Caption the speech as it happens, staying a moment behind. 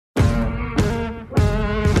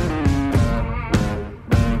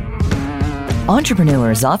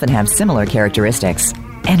Entrepreneurs often have similar characteristics: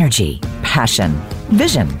 energy, passion,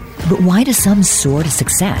 vision. But why do some soar to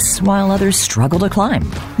success while others struggle to climb?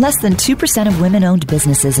 Less than 2% of women-owned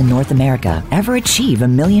businesses in North America ever achieve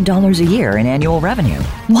 $1 million a year in annual revenue.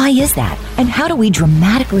 Why is that? And how do we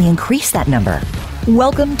dramatically increase that number?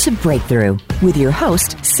 Welcome to Breakthrough with your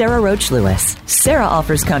host, Sarah Roach Lewis. Sarah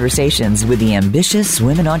offers conversations with the ambitious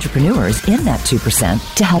women entrepreneurs in that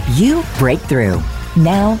 2% to help you break through.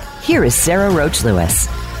 Now, here is Sarah Roach Lewis.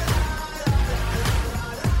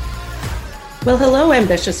 Well, hello,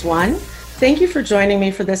 ambitious one. Thank you for joining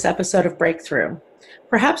me for this episode of Breakthrough.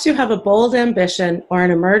 Perhaps you have a bold ambition or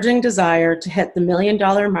an emerging desire to hit the $1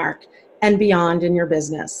 million mark and beyond in your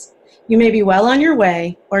business. You may be well on your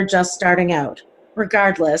way or just starting out.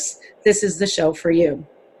 Regardless, this is the show for you.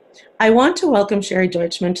 I want to welcome Sherry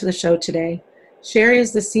Deutschman to the show today. Sherry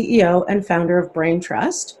is the CEO and founder of Brain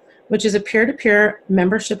Trust, which is a peer-to-peer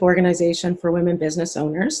membership organization for women business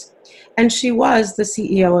owners. And she was the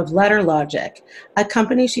CEO of LetterLogic, a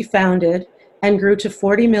company she founded and grew to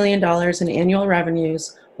 $40 million in annual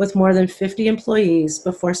revenues with more than 50 employees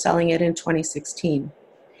before selling it in 2016.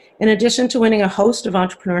 In addition to winning a host of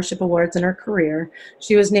entrepreneurship awards in her career,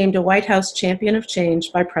 she was named a White House Champion of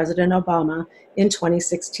Change by President Obama in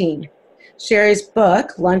 2016. Sherry's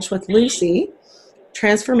book, Lunch with Lucy,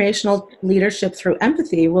 Transformational Leadership Through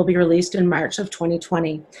Empathy, will be released in March of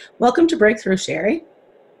 2020. Welcome to Breakthrough, Sherry.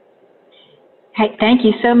 Hey, thank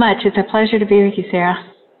you so much. It's a pleasure to be with you, Sarah.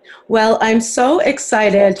 Well, I'm so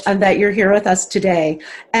excited that you're here with us today.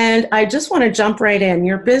 And I just want to jump right in.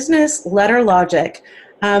 Your business, LetterLogic,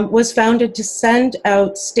 was founded to send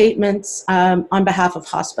out statements on behalf of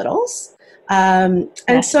hospitals. And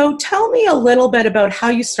so tell me a little bit about how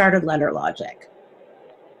you started LetterLogic.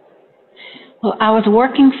 Well, I was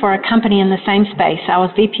working for a company in the same space. I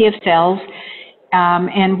was VP of sales,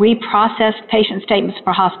 and we processed patient statements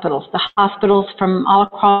for hospitals. The hospitals from all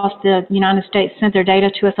across the United States sent their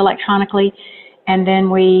data to us electronically, and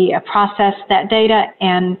then we processed that data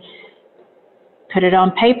and put it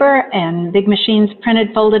on paper, and big machines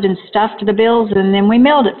printed, folded, and stuffed the bills, and then we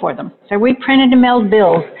mailed it for them. So we printed and mailed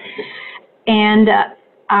bills. And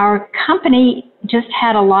our company just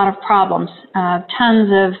had a lot of problems,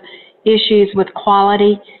 tons of issues with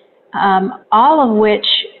quality, all of which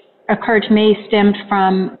occurred to me stemmed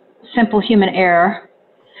from simple human error.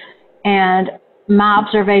 And my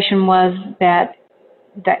observation was that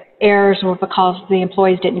the errors were because the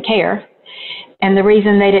employees didn't care. And the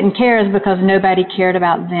reason they didn't care is because nobody cared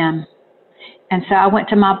about them. And so I went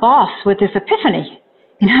to my boss with this epiphany.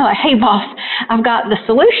 Like, hey, boss, I've got the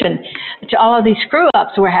solution to all of these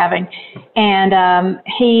screw-ups we're having. And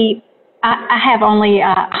I have only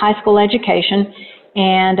a high school education,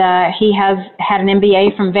 and he has had an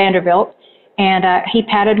MBA from Vanderbilt, and he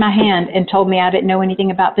patted my hand and told me I didn't know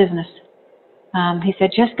anything about business. He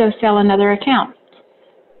said, just go sell another account.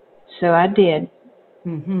 So I did,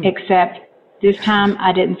 except this time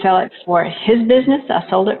I didn't sell it for his business. I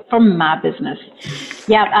sold it for my business.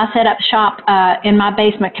 Yeah, I set up shop in my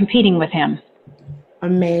basement competing with him.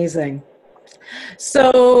 Amazing.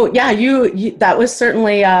 So yeah, you that was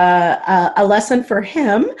certainly a lesson for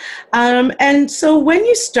him. And so when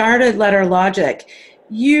you started LetterLogic,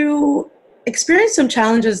 you experienced some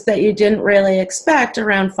challenges that you didn't really expect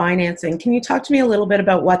around financing. Can you talk to me a little bit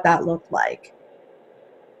about what that looked like?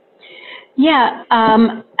 Yeah,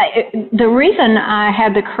 the reason I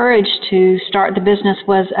had the courage to start the business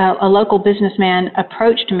was a local businessman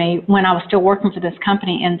approached me when I was still working for this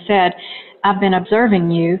company and said, I've been observing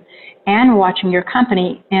you and watching your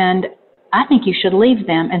company, and I think you should leave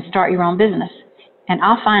them and start your own business, and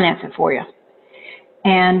I'll finance it for you.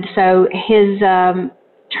 And so his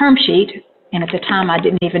term sheet, and at the time I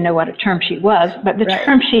didn't even know what a term sheet was, but the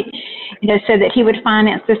term sheet said that he would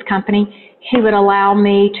finance this company. He would allow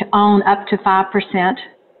me to own up to 5%.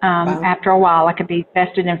 After a while, I could be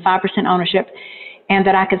vested in 5% ownership, and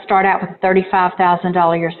that I could start out with a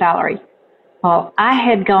 $35,000 a year salary. Well, I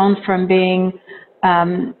had gone from being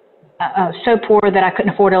so poor that I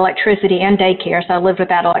couldn't afford electricity and daycare, so I lived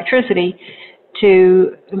without electricity,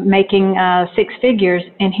 to making six figures,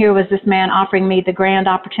 and here was this man offering me the grand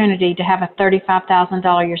opportunity to have a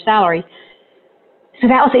 $35,000 a year salary. So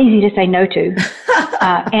that was easy to say no to.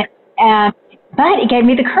 But it gave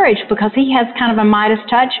me the courage because he has kind of a Midas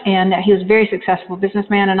touch, and he was a very successful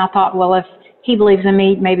businessman, and I thought, well, if he believes in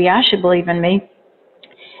me, maybe I should believe in me.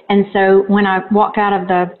 And so when I walked out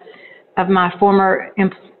of my former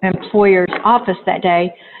employer's office that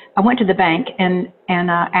day, I went to the bank and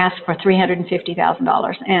asked for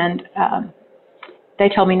 $350,000, and they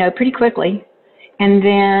told me no pretty quickly. And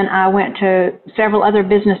then I went to several other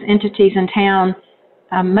business entities in town,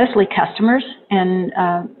 mostly customers and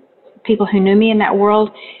people who knew me in that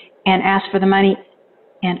world, and asked for the money,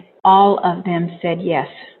 and all of them said yes.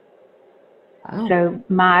 Wow. So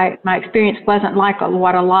my experience wasn't like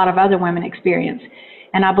what a lot of other women experience.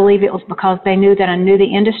 And I believe it was because they knew that I knew the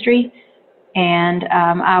industry, and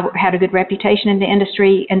I had a good reputation in the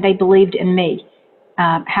industry, and they believed in me.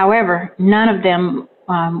 However, none of them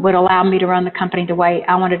would allow me to run the company the way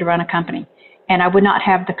I wanted to run a company. And I would not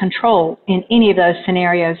have the control in any of those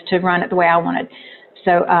scenarios to run it the way I wanted.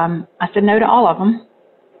 So I said no to all of them.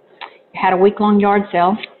 Had a week-long yard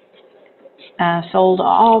sale, sold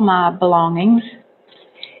all my belongings,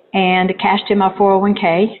 and cashed in my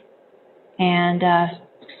 401k, and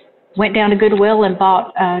went down to Goodwill and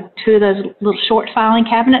bought 2 of those little short filing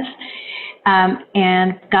cabinets,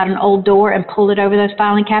 and got an old door and pulled it over those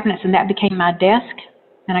filing cabinets, and that became my desk.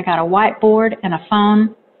 And I got a whiteboard and a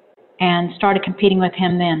phone and started competing with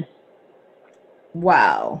him then.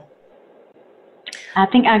 Wow. I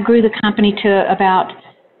think I grew the company to about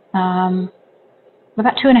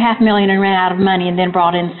 $2.5 million and ran out of money, and then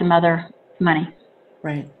brought in some other money.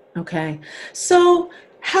 Right. Okay. So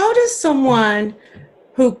how does someone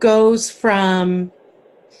who goes from,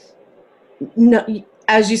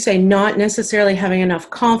 as you say, not necessarily having enough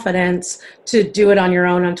confidence to do it on your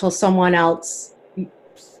own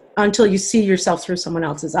until you see yourself through someone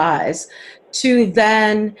else's eyes, to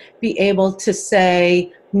then be able to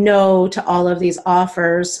say no to all of these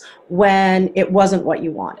offers when it wasn't what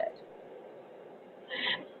you wanted?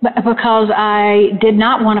 Because I did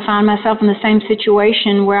not want to find myself in the same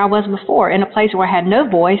situation where I was before, in a place where I had no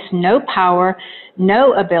voice, no power,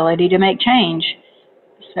 no ability to make change.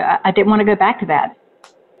 So I didn't want to go back to that.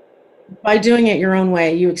 By doing it your own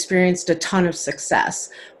way, you experienced a ton of success.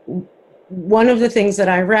 One of the things that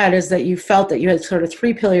I read is that you felt that you had sort of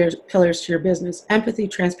 3 pillars to your business: empathy,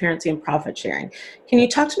 transparency, and profit sharing. Can you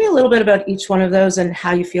talk to me a little bit about each one of those and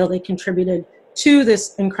how you feel they contributed to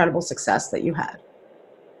this incredible success that you had?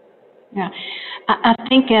 Yeah, I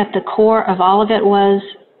think at the core of all of it was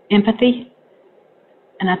empathy.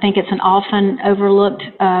 And I think it's an often overlooked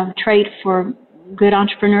trait for good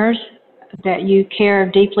entrepreneurs, that you care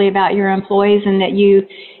deeply about your employees and that you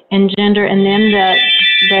engender in them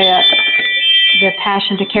the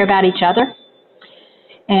passion to care about each other.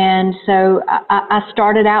 And so I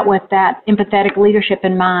started out with that empathetic leadership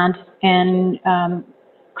in mind, and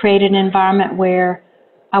created an environment where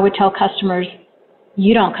I would tell customers,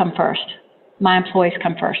 you don't come first, my employees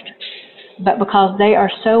come first. But because they are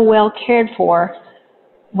so well cared for,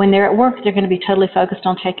 when they're at work, they're going to be totally focused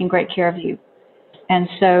on taking great care of you. And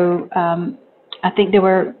so I think there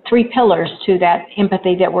were 3 pillars to that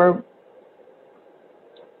empathy that were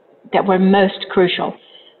most crucial.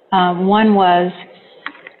 One was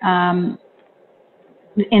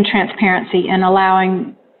in transparency and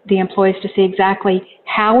allowing the employees to see exactly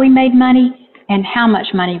how we made money and how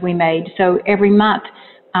much money we made. So every month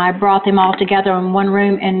I brought them all together in one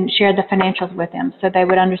room and shared the financials with them, so they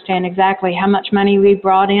would understand exactly how much money we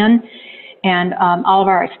brought in and all of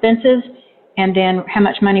our expenses, and then how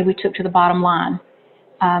much money we took to the bottom line.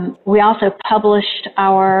 We also published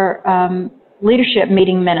our leadership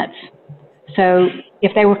meeting minutes. So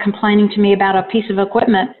if they were complaining to me about a piece of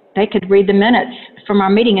equipment, they could read the minutes from our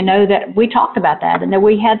meeting and know that we talked about that and that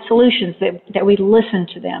we had solutions, that we listened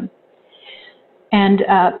to them. And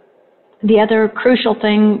the other crucial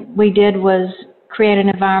thing we did was create an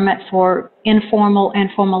environment for informal and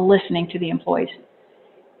formal listening to the employees.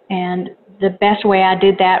 And the best way I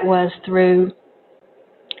did that was through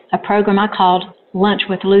a program I called Lunch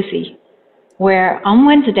with Lucy, where on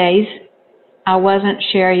Wednesdays, I wasn't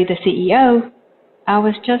Sherry, the CEO, I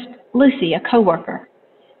was just Lucy, a coworker.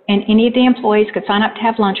 And any of the employees could sign up to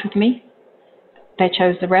have lunch with me. They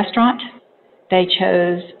chose the restaurant. They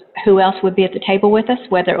chose who else would be at the table with us,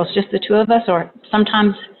 whether it was just the 2 of us or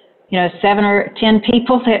sometimes, 7 or 10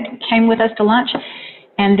 people that came with us to lunch.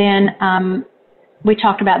 And then we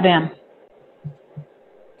talked about them.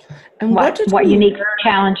 And what unique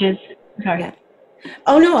challenges. Sorry. Yeah.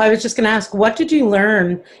 Oh, no, I was just going to ask, what did you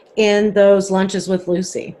learn in those lunches with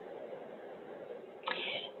Lucy?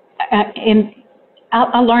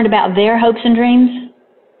 I learned about their hopes and dreams,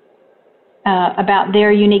 about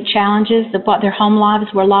their unique challenges, of what their home lives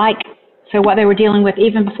were like, so what they were dealing with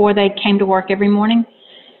even before they came to work every morning.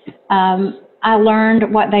 I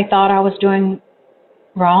learned what they thought I was doing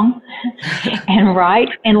wrong and right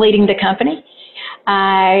in leading the company.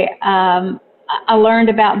 I learned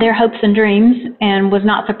about their hopes and dreams and was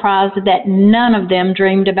not surprised that none of them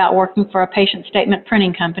dreamed about working for a patient statement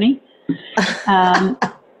printing company.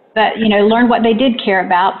 but learned what they did care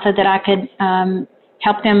about so that I could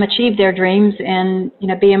help them achieve their dreams and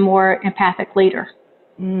be a more empathic leader.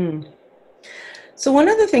 So one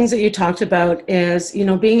of the things that you talked about is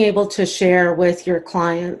being able to share with your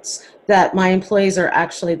clients that my employees are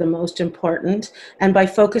actually the most important, and by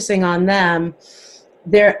focusing on them,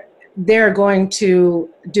 they're going to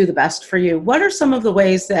do the best for you. What are some of the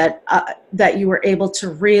ways that you were able to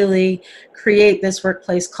really create this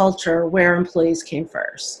workplace culture where employees came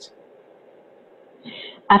first?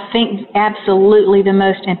 I think absolutely the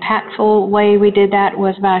most impactful way we did that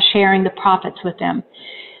was by sharing the profits with them.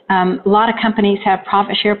 A lot of companies have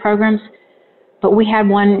profit share programs, but we had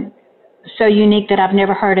one so unique that I've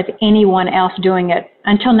never heard of anyone else doing it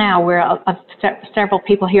until now, where several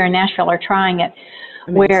people here in Nashville are trying it.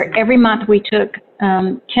 Amazing. Where every month we took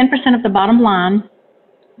 10% of the bottom line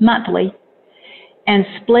monthly and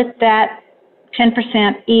split that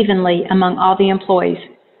 10% evenly among all the employees,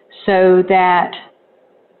 so that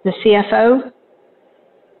the CFO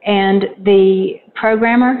and the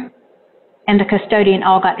programmer and the custodian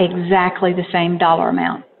all got exactly the same dollar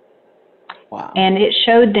amount. Wow. And it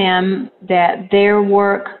showed them that their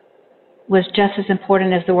work was just as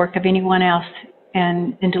important as the work of anyone else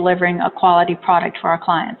in delivering a quality product for our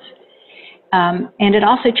clients. And it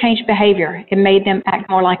also changed behavior. It made them act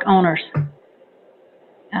more like owners.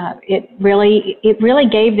 It really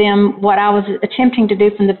gave them what I was attempting to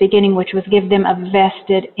do from the beginning, which was give them a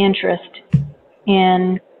vested interest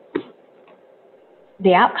in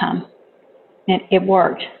the outcome. And it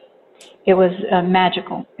worked. It was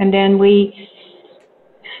magical. And then we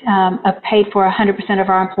paid for 100% of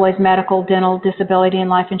our employees' medical, dental, disability, and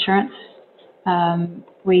life insurance.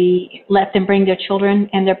 We let them bring their children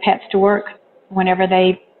and their pets to work whenever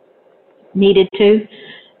they needed to.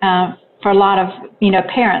 For a lot of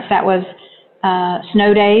parents, that was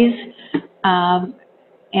snow days,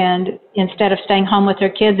 and instead of staying home with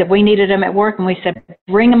their kids, if we needed them at work, and we said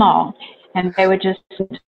bring them all, and they would just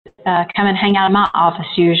come and hang out in my office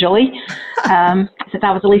usually, since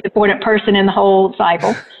I was the least important person in the whole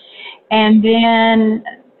cycle. And then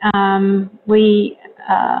we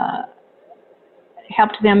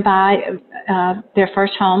helped them buy their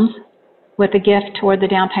first homes with a gift toward the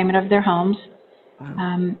down payment of their homes.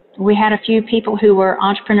 Wow. We had a few people who were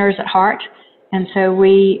entrepreneurs at heart, and so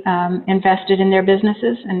we invested in their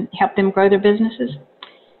businesses and helped them grow their businesses.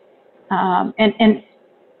 And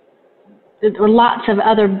there were lots of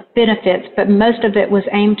other benefits, but most of it was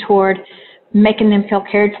aimed toward making them feel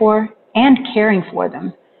cared for and caring for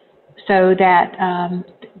them, so that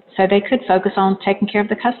so they could focus on taking care of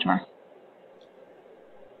the customer.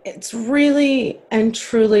 It's really and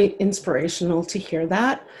truly inspirational to hear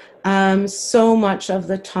that. So much of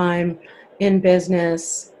the time in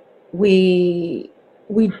business, we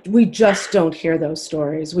just don't hear those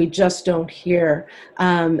stories. We just don't hear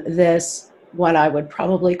this, what I would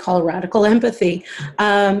probably call radical empathy.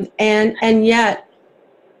 And yet,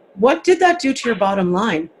 what did that do to your bottom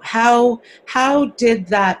line? How did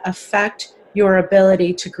that affect your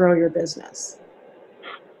ability to grow your business?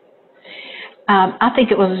 I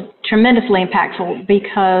think it was tremendously impactful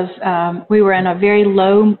because we were in a very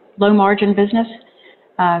low margin business,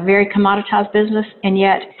 very commoditized business, and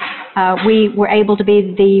yet we were able to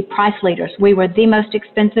be the price leaders. We were the most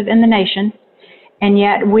expensive in the nation, and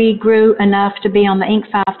yet we grew enough to be on the Inc.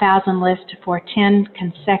 5000 list for 10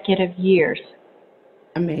 consecutive years.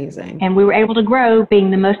 Amazing. And we were able to grow being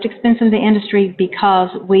the most expensive in the industry because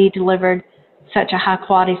we delivered such a high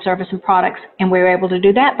quality service and products, and we were able to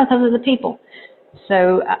do that because of the people.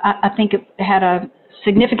 So I think it had a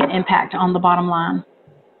significant impact on the bottom line.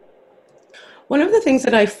 One of the things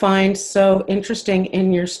that I find so interesting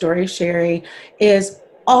in your story, Sherry, is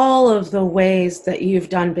all of the ways that you've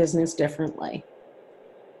done business differently.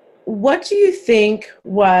 What do you think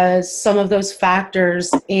was some of those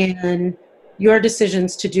factors in your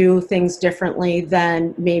decisions to do things differently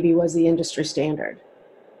than maybe was the industry standard?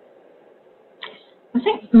 I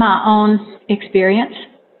think my own experience.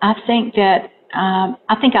 I think that I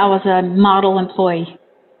was a model employee.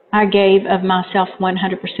 I gave of myself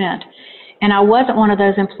 100%. And I wasn't one of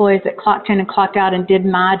those employees that clocked in and clocked out and did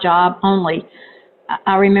my job only.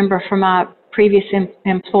 I remember from my previous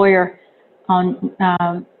employer, on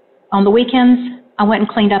the weekends, I went and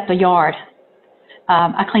cleaned up the yard.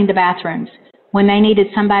 I cleaned the bathrooms. When they needed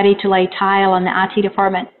somebody to lay tile in the IT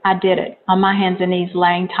department, I did it on my hands and knees,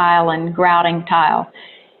 laying tile and grouting tile.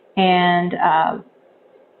 And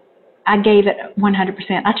I gave it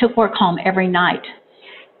 100%. I took work home every night,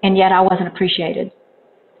 and yet I wasn't appreciated.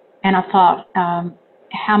 And I thought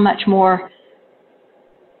how much more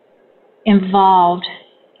involved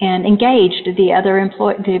and engaged the other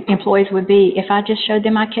employees would be if I just showed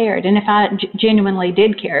them I cared, and if I genuinely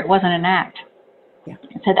did care. It wasn't an act. Yeah.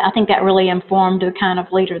 So I think that really informed the kind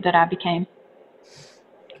of leader that I became.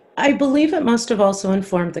 I believe it must have also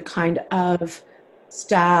informed the kind of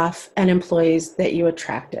staff and employees that you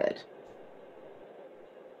attracted.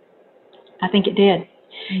 I think it did.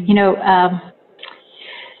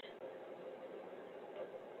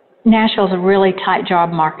 Nashville is a really tight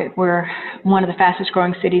job market. We're one of the fastest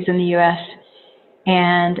growing cities in the U.S.,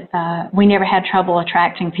 and we never had trouble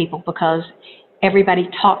attracting people because everybody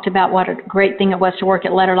talked about what a great thing it was to work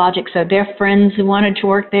at LetterLogic, so their friends wanted to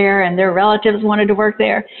work there and their relatives wanted to work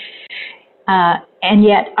there. And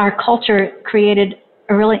yet our culture created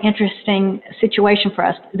a really interesting situation for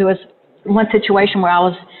us. There was one situation where I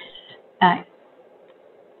was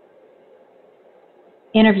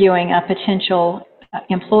interviewing a potential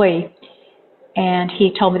employee, and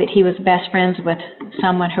he told me that he was best friends with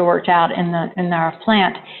someone who worked out in our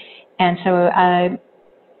plant. And so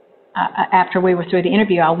after we were through the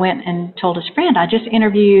interview, I went and told his friend, I just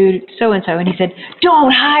interviewed so-and-so. And he said,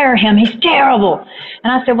 don't hire him. He's terrible.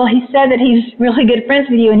 And I said, well, he said that he's really good friends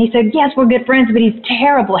with you. And he said, yes, we're good friends, but he's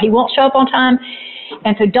terrible. He won't show up on time.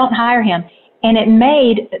 And so don't hire him. And it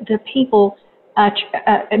made the people,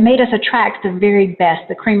 it made us attract the very best,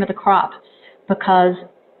 the cream of the crop, because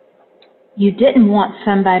you didn't want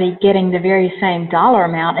somebody getting the very same dollar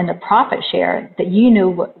amount in the profit share that you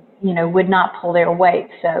knew would not pull their weight.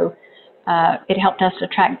 So it helped us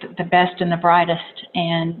attract the best and the brightest,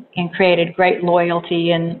 and created great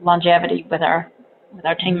loyalty and longevity with our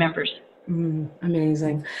team members.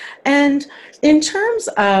 Amazing. And in terms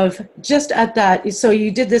of just at that, so you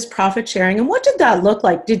did this profit sharing, and what did that look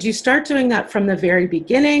like? Did you start doing that from the very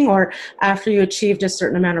beginning, or after you achieved a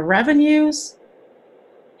certain amount of revenues?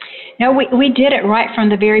 No, we did it right from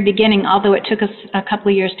the very beginning, although it took us a couple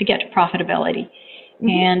of years to get to profitability. Mm-hmm.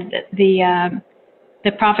 And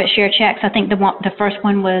the profit share checks, I think the first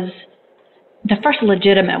one was the first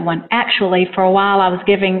legitimate one. Actually, for a while I was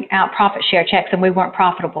giving out profit share checks and we weren't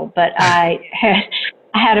profitable, but I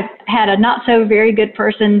had a not so very good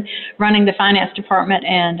person running the finance department,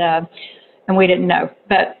 and we didn't know.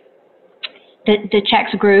 But the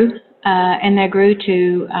checks grew, and they grew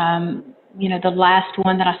to the last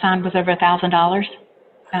one that I signed was over $1,000,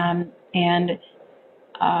 and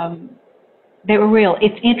they were real.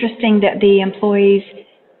 It's interesting that the employees,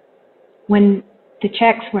 when the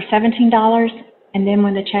checks were $17, and then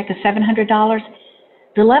when the check is $700,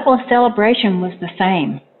 the level of celebration was the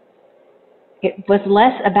same. It was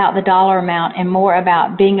less about the dollar amount and more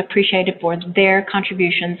about being appreciated for their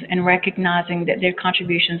contributions and recognizing that their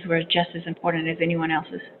contributions were just as important as anyone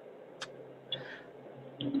else's.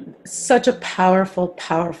 Such a powerful,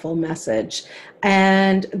 powerful message.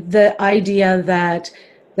 And the idea that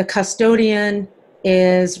the custodian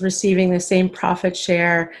is receiving the same profit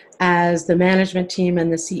share as the management team and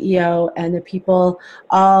the CEO and the people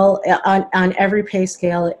all on every pay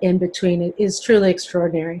scale in between is truly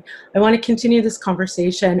extraordinary. I want to continue this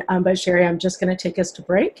conversation, but Sherry, I'm just going to take us to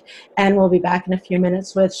break, and we'll be back in a few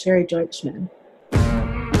minutes with Sherry Deutschman.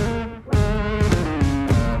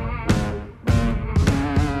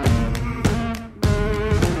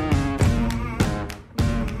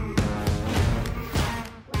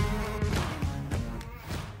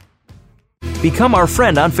 Become our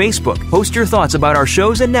friend on Facebook. Post your thoughts about our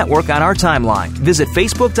shows and network on our timeline. Visit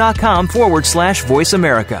facebook.com/Voice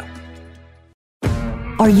America.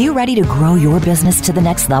 Are you ready to grow your business to the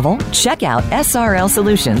next level? Check out SRL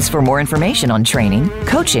Solutions for more information on training,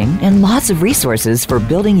 coaching, and lots of resources for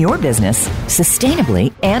building your business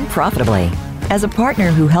sustainably and profitably. As a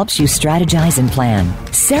partner who helps you strategize and plan,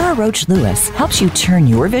 Sarah Roach Lewis helps you turn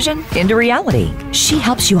your vision into reality. She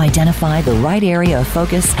helps you identify the right area of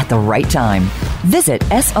focus at the right time. Visit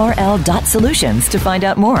srl.solutions to find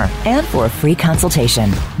out more and for a free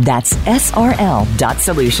consultation. That's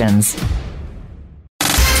srl.solutions.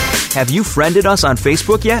 Have you friended us on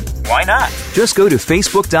Facebook yet? Why not? Just go to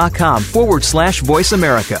facebook.com/Voice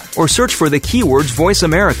America or search for the keywords Voice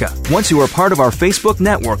America. Once you are part of our Facebook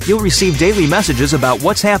network, you'll receive daily messages about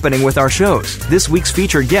what's happening with our shows, this week's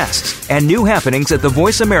featured guests, and new happenings at the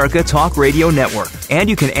Voice America Talk Radio Network. And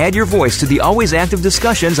you can add your voice to the always active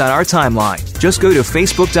discussions on our timeline. Just go to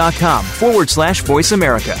facebook.com/Voice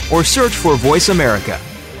America or search for Voice America.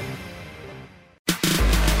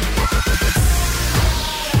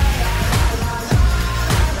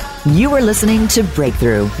 You are listening to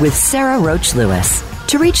Breakthrough with Sarah Roach Lewis.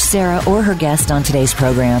 To reach Sarah or her guest on today's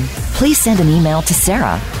program, please send an email to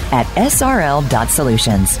Sarah at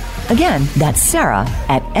srl.solutions. Again, that's Sarah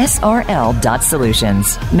at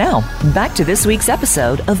srl.solutions. Now, back to this week's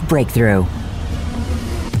episode of Breakthrough.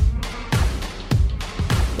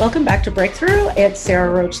 Welcome back to Breakthrough. It's Sarah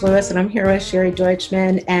Roach Lewis, and I'm here with Sherry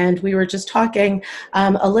Deutschman. And we were just talking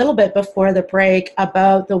a little bit before the break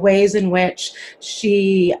about the ways in which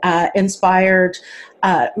she inspired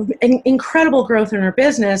incredible growth in her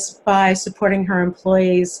business by supporting her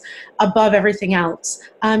employees above everything else.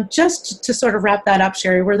 Just to sort of wrap that up,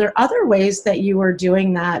 Sherry, were there other ways that you were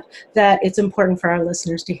doing that it's important for our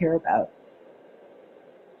listeners to hear about?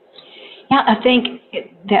 Yeah, I think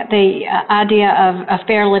that the idea of a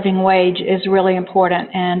fair living wage is really important,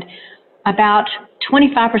 and about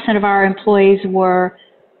 25% of our employees were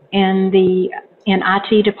in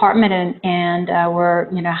IT department and were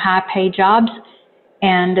high paid jobs,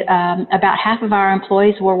 and about half of our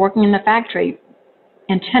employees were working in the factory.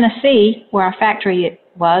 In Tennessee, where our factory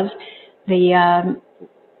was, the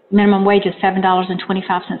minimum wage is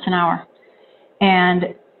 $7.25 an hour,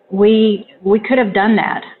 and we could have done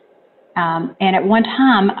that. And at one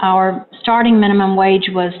time, our starting minimum wage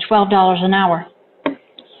was $12 an hour.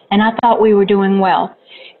 And I thought we were doing well.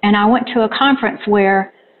 And I went to a conference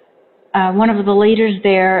where one of the leaders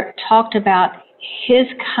there talked about his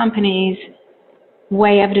company's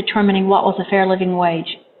way of determining what was a fair living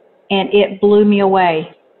wage. And it blew me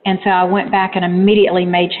away. And so I went back and immediately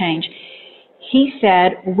made change. He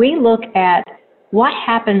said, we look at what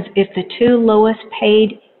happens if the two lowest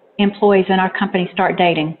paid employees in our company start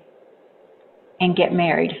dating and get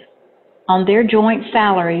married. On their joint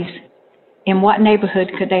salaries, in what neighborhood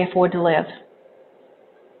could they afford to live?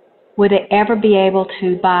 Would they ever be able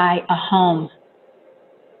to buy a home?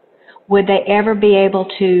 Would they ever be able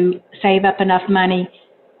to save up enough money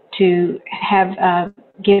to have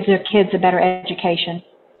give their kids a better education?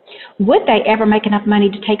 Would they ever make enough money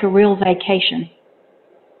to take a real vacation?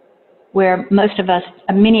 Where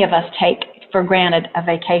many of us take for granted a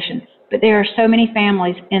vacation. But there are so many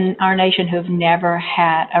families in our nation who have never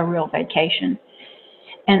had a real vacation.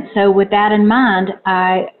 And so with that in mind,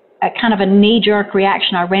 a kind of a knee-jerk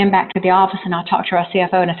reaction, I ran back to the office and I talked to our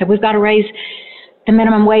CFO and I said, we've got to raise the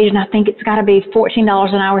minimum wage and I think it's got to be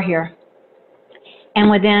 $14 an hour here.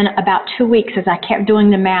 And within about 2 weeks, as I kept doing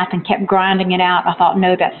the math and kept grinding it out, I thought,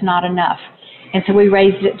 no, that's not enough. And so we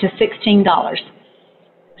raised it to $16.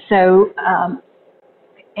 So,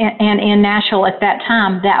 and in Nashville at that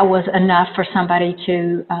time, that was enough for somebody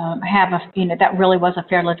to have that really was a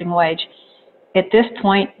fair living wage. At this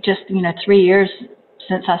point, just 3 years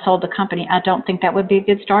since I sold the company, I don't think that would be a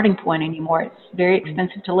good starting point anymore. It's very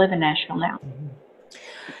expensive to live in Nashville now.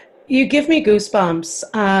 You give me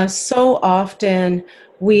goosebumps. So often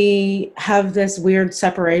we have this weird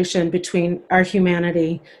separation between our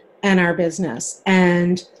humanity and our business.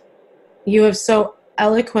 And you have so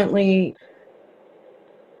eloquently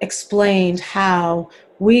explained how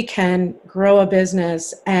we can grow a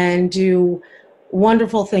business and do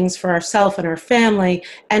wonderful things for ourselves and our family,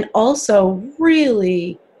 and also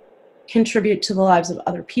really contribute to the lives of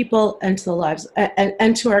other people and to the lives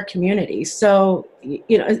and to our community. So,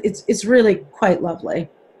 it's really quite lovely.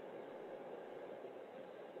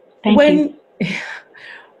 Thank you.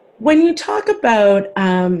 When you talk about,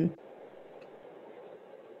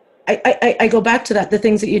 I go back to the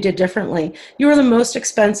things that you did differently. You were the most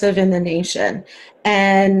expensive in the nation,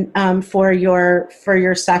 and for your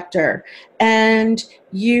sector, and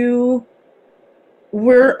you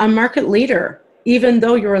were a market leader, even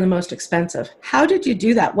though you were the most expensive. How did you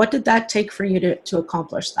do that? What did that take for you to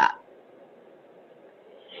accomplish that?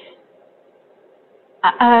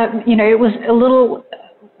 It was a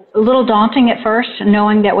little daunting at first,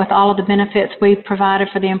 knowing that with all of the benefits we provided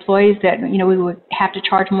for the employees that, we would have to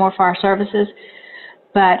charge more for our services.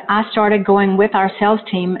 But I started going with our sales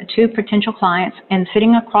team to potential clients and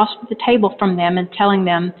sitting across the table from them and telling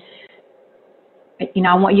them,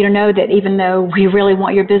 I want you to know that even though we really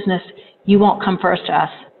want your business, you won't come first to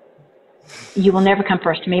us. You will never come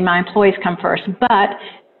first to me. My employees come first. But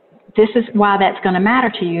this is why that's going to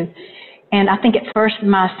matter to you. And I think at first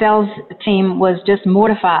my sales team was just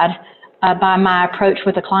mortified by my approach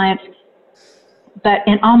with the clients. But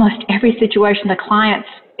in almost every situation, the clients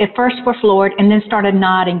at first were floored and then started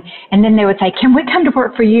nodding. And then they would say, can we come to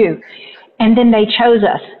work for you? And then they chose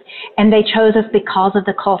us. And they chose us because of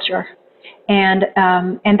the culture. And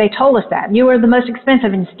they told us that. You were the most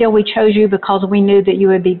expensive, and still we chose you because we knew that you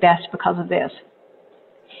would be best because of this.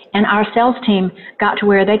 And our sales team got to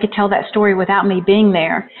where they could tell that story without me being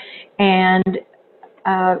there, and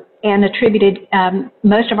attributed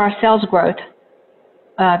most of our sales growth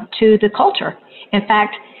to the culture. In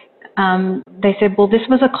fact, they said, well, this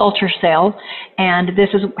was a culture sale, and this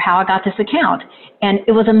is how I got this account. And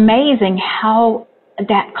it was amazing how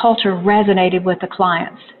that culture resonated with the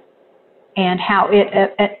clients and how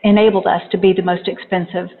it enabled us to be the most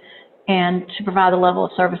expensive and to provide the level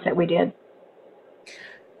of service that we did.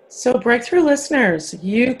 So Breakthrough listeners,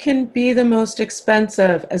 you can be the most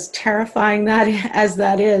expensive, as terrifying as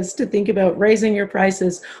that is to think about raising your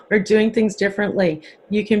prices or doing things differently.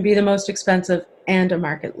 You can be the most expensive and a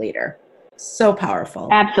market leader. So powerful.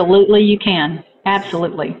 Absolutely, you can.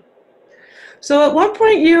 Absolutely. So at one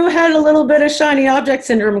point you had a little bit of shiny object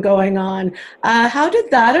syndrome going on. How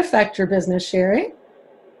did that affect your business, Sherry?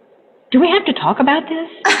 Do we have to talk about this?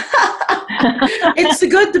 It's the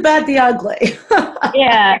good, the bad, the ugly.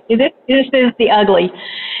 Yeah, this is the ugly.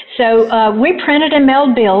 So we printed and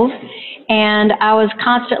mailed bills, and I was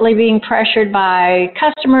constantly being pressured by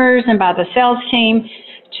customers and by the sales team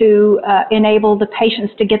to enable the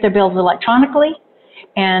patients to get their bills electronically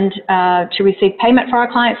and to receive payment for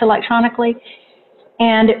our clients electronically.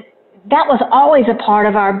 And that was always a part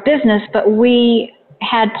of our business, but we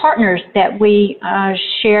had partners that we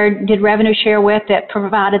did revenue share with that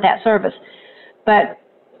provided that service. But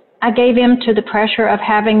I gave in to the pressure of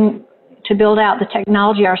having to build out the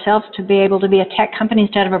technology ourselves to be able to be a tech company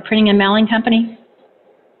instead of a printing and mailing company.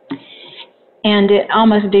 And it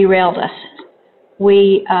almost derailed us.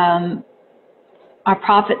 Our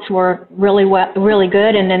profits were really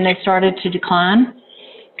good, and then they started to decline.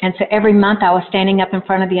 And so every month I was standing up in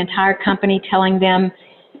front of the entire company telling them,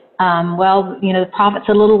 the profit's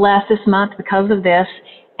a little less this month because of this.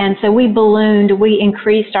 And so we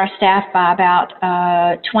increased our staff by about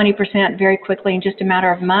 20% very quickly in just a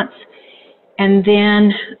matter of months. And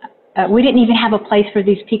then we didn't even have a place for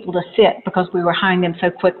these people to sit because we were hiring them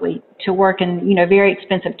so quickly to work in, very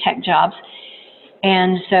expensive tech jobs.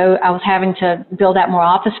 And so I was having to build out more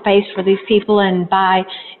office space for these people and buy,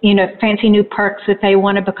 fancy new perks that they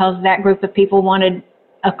wanted because that group of people wanted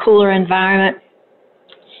a cooler environment.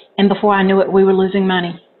 And before I knew it, we were losing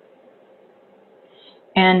money.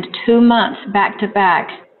 And 2 months back to back,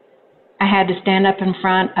 I had to stand up in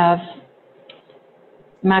front of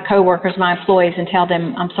my coworkers, my employees, and tell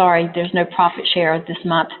them, I'm sorry, there's no profit share this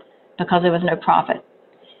month because there was no profit.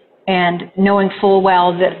 And knowing full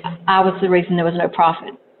well that I was the reason there was no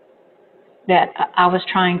profit, that I was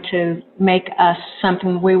trying to make us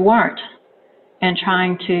something we weren't and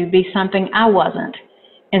trying to be something I wasn't,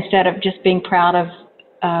 instead of just being proud of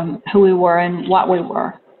who we were and what we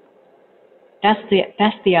were. That's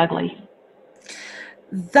the ugly.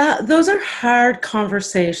 Those are hard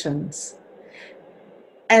conversations.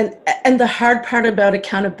 And the hard part about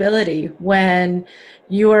accountability, when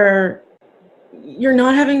you're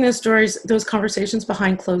not having those conversations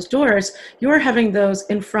behind closed doors, you're having those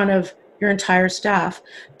in front of your entire staff.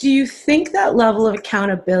 Do you think that level of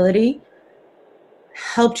accountability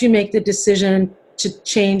helped you make the decision to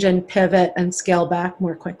change and pivot and scale back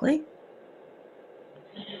more quickly?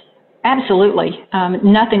 Absolutely.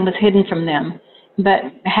 Nothing was hidden from them, but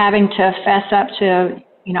having to fess up to,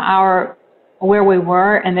 where we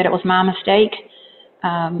were and that it was my mistake,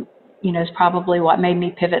 is probably what made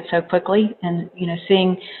me pivot so quickly. And,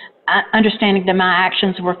 understanding that my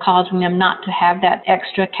actions were causing them not to have that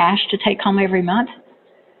extra cash to take home every month.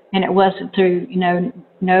 And it wasn't through,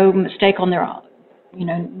 no mistake on their own,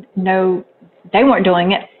 they weren't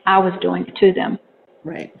doing it. I was doing it to them.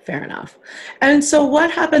 Right. Fair enough. And so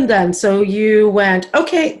what happened then? So you went,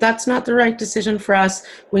 okay, that's not the right decision for us.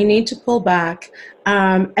 We need to pull back.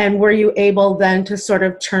 And were you able then to sort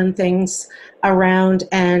of turn things around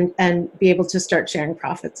and be able to start sharing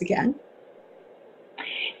profits again?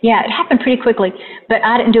 Yeah, it happened pretty quickly, but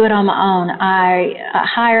I didn't do it on my own. I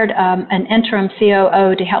hired an interim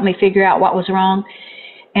COO to help me figure out what was wrong.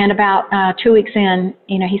 And about 2 weeks in,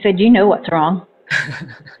 he said, you know what's wrong.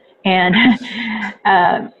 And,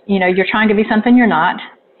 you're trying to be something you're not.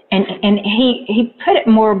 And he put it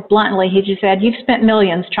more bluntly. He just said, you've spent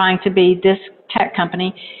millions trying to be this tech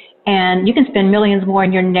company, and you can spend millions more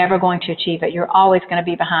and you're never going to achieve it. You're always going to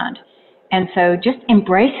be behind. And so just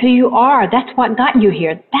embrace who you are. That's what got you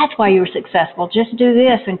here. That's why you were successful. Just do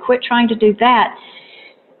this and quit trying to do that.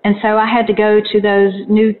 And so I had to go to those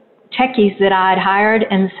new techies that I had hired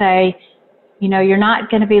and say, you're not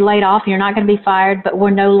going to be laid off, you're not going to be fired, but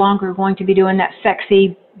we're no longer going to be doing that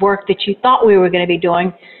sexy work that you thought we were going to be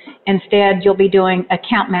doing. Instead, you'll be doing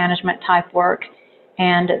account management type work.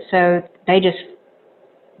 And so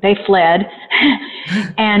they fled.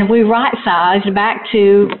 And we right-sized back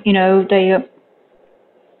to, the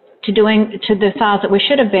size that we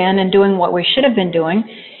should have been and doing what we should have been doing.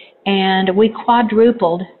 And we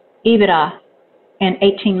quadrupled EBITDA in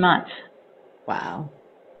 18 months. Wow.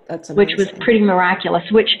 That's amazing. Which was pretty miraculous,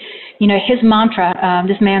 which, his mantra,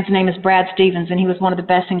 this man's name is Brad Stevens, and he was one of the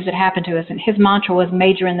best things that happened to us. And his mantra was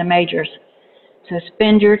major in the majors. So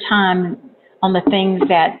spend your time on the things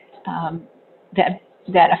that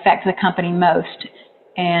affect the company most.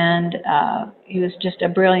 And he was just a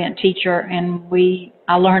brilliant teacher, and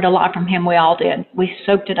I learned a lot from him. We all did. We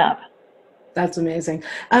soaked it up. That's amazing.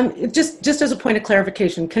 Just as a point of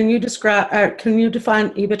clarification, can you define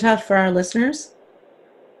EBITDA for our listeners?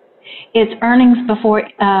 It's earnings before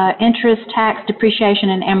interest, tax, depreciation,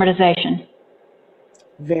 and amortization.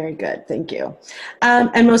 Very good. Thank you.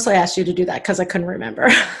 And mostly I asked you to do that because I couldn't remember.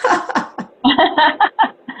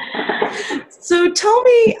 So tell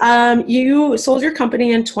me, you sold your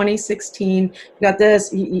company in 2016. You got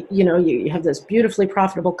this, you have this beautifully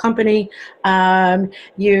profitable company.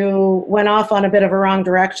 You went off on a bit of a wrong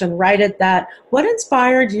direction right at that. What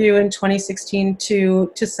inspired you in 2016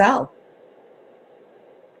 to sell?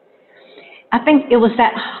 I think it was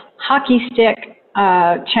that hockey stick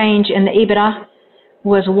change in the EBITDA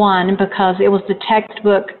was one, because it was the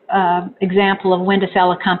textbook example of when to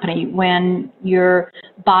sell a company, when your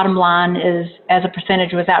bottom line is, as a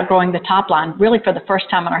percentage, was outgrowing the top line, really for the first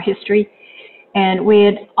time in our history. And we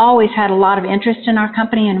had always had a lot of interest in our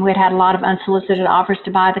company, and we'd had a lot of unsolicited offers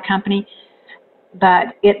to buy the company,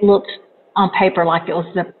 but it looked on paper like it was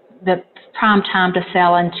the prime time to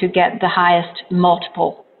sell and to get the highest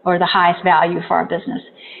multiple or the highest value for our business.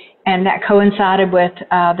 And that coincided with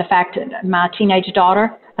the fact that my teenage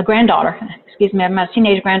granddaughter,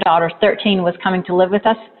 13, was coming to live with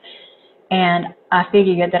us. And I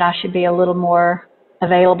figured that I should be a little more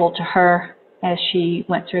available to her as she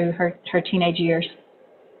went through her teenage years.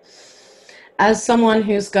 As someone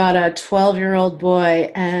who's got a 12-year-old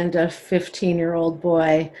boy and a 15-year-old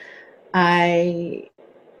boy, it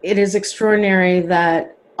is extraordinary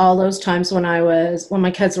that all those times when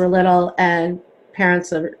my kids were little and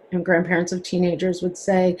parents and grandparents of teenagers would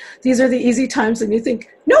say, these are the easy times, and you think,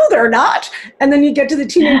 no, they're not. And then you get to the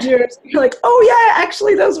teenage years, you're like, oh yeah,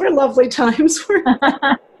 actually those were lovely times.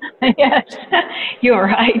 Yes, you're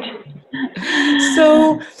right.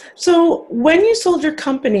 So when you sold your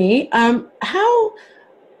company, are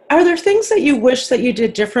there things that you wish that you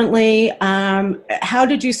did differently? How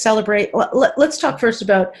did you celebrate? Let's talk first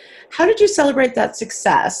about how did you celebrate that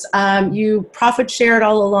success? You profit shared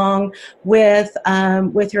all along with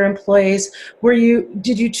your employees.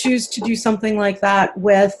 Did you choose to do something like that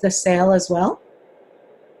with the sale as well?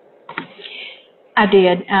 I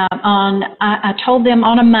did. I told them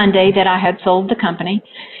on a Monday that I had sold the company,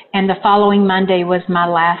 and the following Monday was my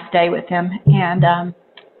last day with them. And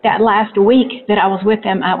that last week that I was with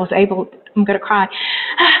them, I'm going to cry.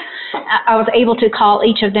 I was able to call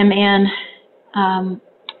each of them in,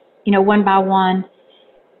 one by one,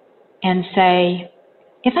 and say,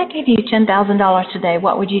 if I gave you $10,000 today,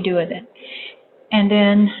 what would you do with it? And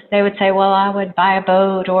then they would say, well, I would buy a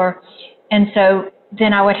boat, and so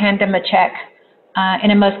then I would hand them a check.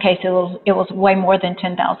 And in most cases, it was way more than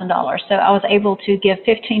 $10,000. So I was able to give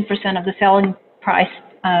 15% of the selling price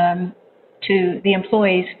to the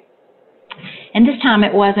employees. And this time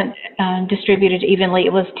it wasn't distributed evenly.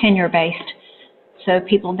 It was tenure-based. So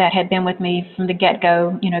people that had been with me from the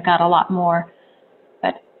get-go, got a lot more.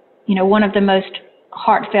 But, one of the most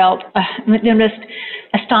heartfelt, the most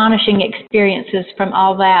astonishing experiences from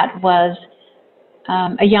all that was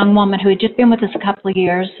a young woman who had just been with us a couple of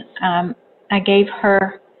years. I gave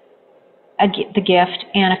her the gift,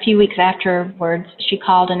 and a few weeks afterwards, she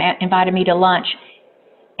called and invited me to lunch.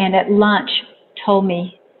 And at lunch, told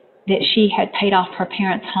me that she had paid off her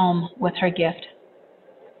parents' home with her gift.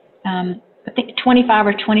 I think a 25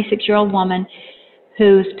 or 26-year-old woman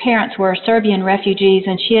whose parents were Serbian refugees,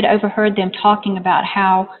 and she had overheard them talking about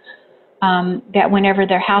how that whenever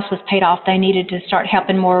their house was paid off, they needed to start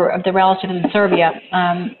helping more of the relatives in Serbia.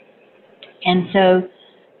 And so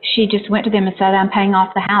she just went to them and said, I'm paying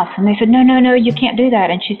off the house. And they said, no, you can't do that.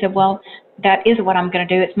 And she said, well, that is what I'm going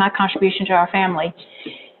to do. It's my contribution to our family.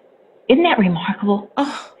 Isn't that remarkable?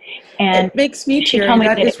 Oh, and it makes me teary.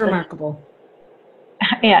 That is remarkable.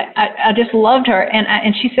 Yeah, I just loved her.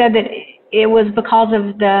 And she said that it was because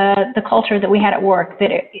of the culture that we had at work,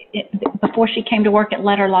 that before she came to work at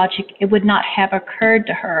Letter Logic, it would not have occurred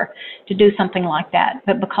to her to do something like that.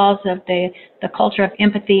 But because of the culture of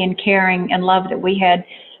empathy and caring and love that we had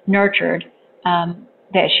nurtured,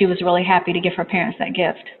 that she was really happy to give her parents that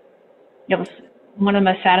gift. It was one of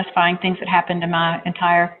the most satisfying things that happened in my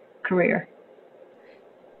entire career.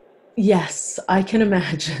 Yes, I can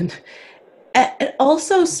imagine. It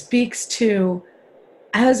also speaks to,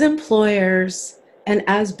 as employers and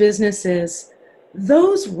as businesses,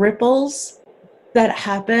 those ripples that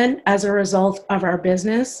happen as a result of our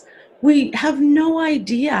business, we have no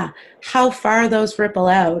idea how far those ripple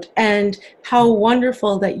out, and how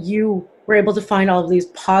wonderful that you were able to find all of these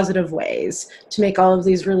positive ways to make all of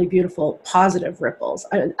these really beautiful positive ripples.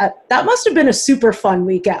 That must have been a super fun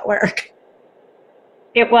week at work.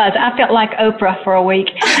 It was. I felt like Oprah for a week.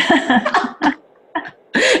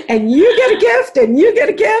 And you get a gift, and you get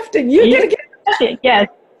a gift, and you get a gift. Yes.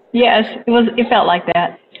 It felt like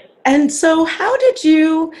that. And so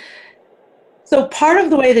so part of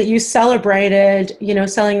the way that you celebrated,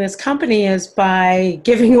 selling this company is by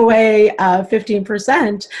giving away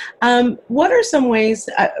 15%. What are some ways,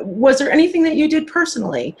 was there anything that you did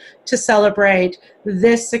personally to celebrate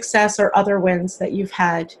this success or other wins that you've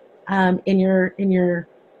had in your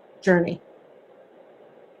journey?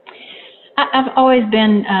 I've always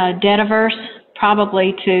been debt averse,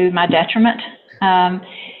 probably to my detriment.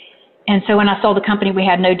 And so when I sold the company, we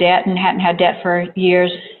had no debt and hadn't had debt for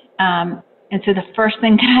years. And so the first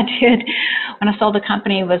thing that I did when I sold the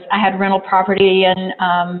company was I had rental property and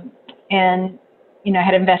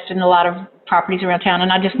had invested in a lot of properties around town,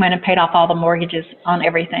 and I just went and paid off all the mortgages on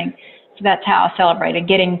everything. So that's how I celebrated,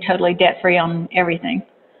 getting totally debt-free on everything.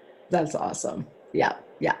 That's awesome. Yeah.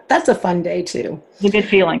 That's a fun day too. It's a good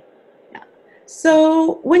feeling. Yeah.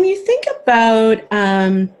 So when you think about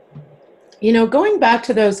going back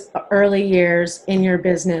to those early years in your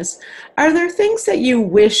business, are there things that you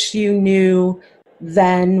wish you knew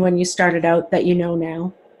then when you started out that you know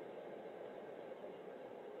now?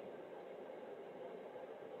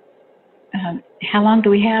 How long do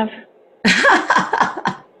we have?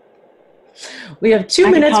 We have 2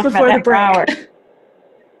 minutes before the break.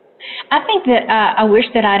 I think that I wish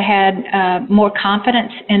that I'd had more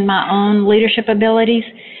confidence in my own leadership abilities.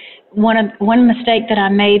 One mistake that I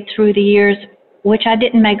made through the years, which I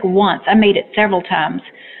didn't make once, I made it several times,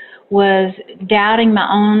 was doubting my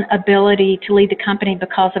own ability to lead the company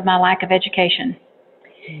because of my lack of education.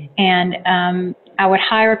 And I would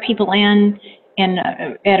hire people in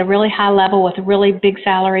at a really high level with really big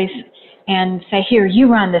salaries and say, here,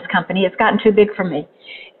 you run this company. It's gotten too big for me.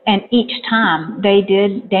 And each time they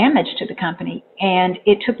did damage to the company. And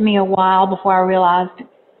it took me a while before I realized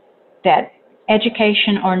that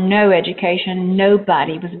education or no education,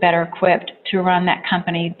 nobody was better equipped to run that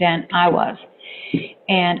company than I was.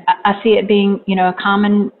 And I see it being, a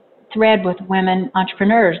common thread with women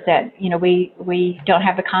entrepreneurs that, we don't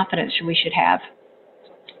have the confidence we should have.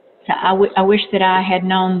 So I wish that I had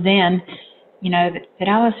known then, that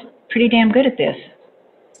I was pretty damn good at this.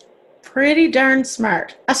 Pretty darn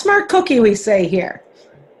smart. A smart cookie, we say here.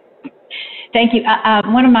 Thank you.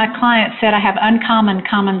 One of my clients said I have uncommon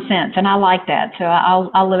common sense, and I like that. So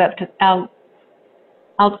I'll live up to.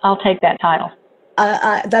 I'll take that title.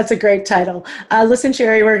 That's a great title. Listen,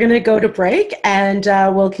 Sherry, we're going to go to break, and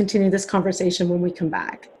we'll continue this conversation when we come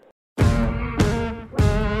back.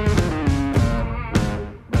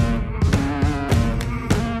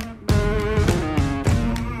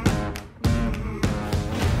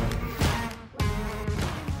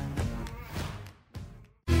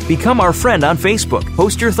 Become our friend on Facebook.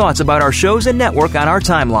 Post your thoughts about our shows and network on our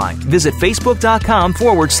timeline. Visit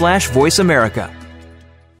facebook.com/Voice America.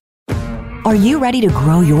 Are you ready to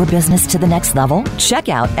grow your business to the next level? Check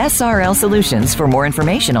out SRL Solutions for more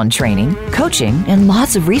information on training, coaching, and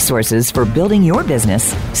lots of resources for building your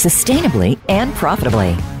business sustainably and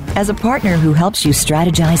profitably. As a partner who helps you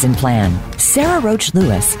strategize and plan, Sarah Roach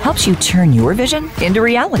Lewis helps you turn your vision into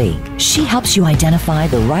reality. She helps you identify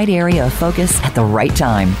the right area of focus at the right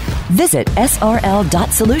time. Visit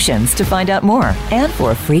srl.solutions to find out more and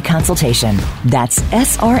for a free consultation. That's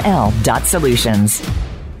srl.solutions.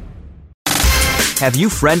 Have you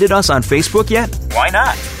friended us on Facebook yet? Why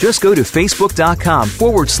not? Just go to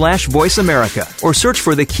facebook.com/Voice America or search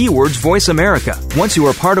for the keywords Voice America. Once you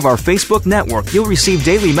are part of our Facebook network, you'll receive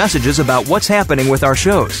daily messages about what's happening with our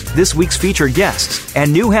shows, this week's featured guests,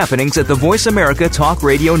 and new happenings at the Voice America Talk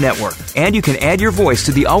Radio Network. And you can add your voice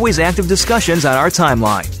to the always active discussions on our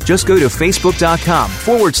timeline. Just go to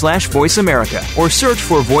facebook.com/Voice America or search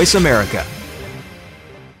for Voice America.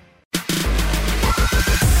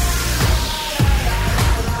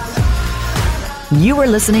 You are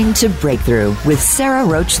listening to Breakthrough with Sarah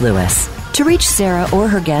Roach Lewis. To reach Sarah or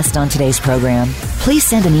her guest on today's program, please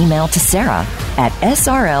send an email to Sarah at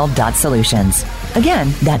srl.solutions.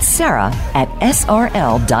 Again, that's Sarah at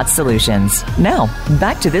srl.solutions. Now,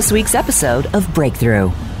 back to this week's episode of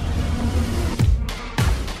Breakthrough.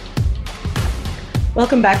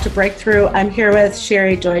 Welcome back to Breakthrough. I'm here with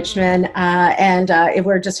Sherry Deutschman, and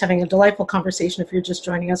we're just having a delightful conversation if you're just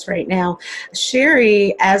joining us right now.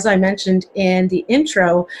 Sherry, as I mentioned in the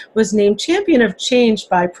intro, was named Champion of Change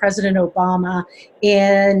by President Obama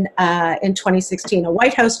in 2016, a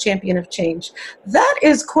White House Champion of Change. That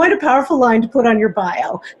is quite a powerful line to put on your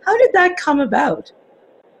bio. How did that come about?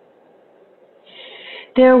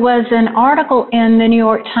 There was an article in the New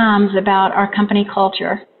York Times about our company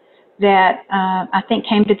culture that I think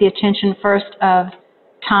came to the attention first of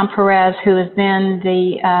Tom Perez, who was then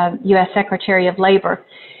the U.S. Secretary of Labor.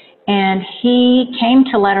 And he came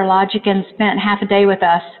to LetterLogic and spent half a day with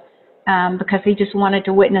us because he just wanted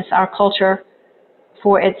to witness our culture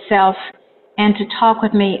for itself and to talk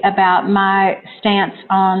with me about my stance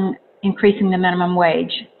on increasing the minimum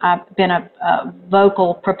wage. I've been a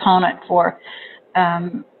vocal proponent for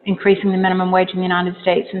increasing the minimum wage in the United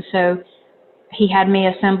States, and so he had me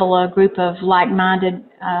assemble a group of like-minded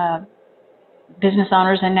business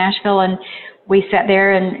owners in Nashville, and we sat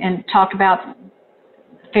there and talked about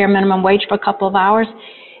fair minimum wage for a couple of hours.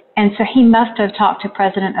 And so he must have talked to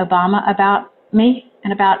President Obama about me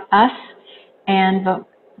and about us, and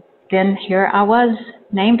then here I was,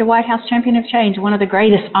 named a White House Champion of Change, one of the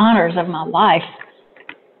greatest honors of my life.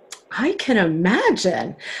 I can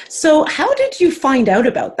imagine. So how did you find out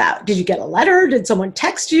about that? Did you get a letter? Did someone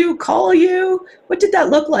text you, call you? What did that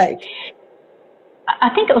look like? I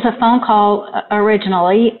think it was a phone call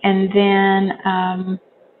originally, and then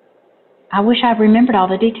I wish I remembered all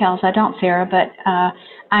the details. I don't, Sarah, but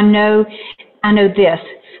I know this.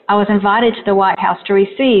 I was invited to the White House to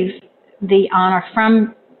receive the honor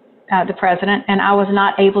from the president, and I was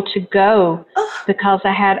not able to go because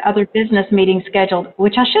I had other business meetings scheduled,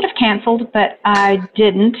 which I should have canceled, but I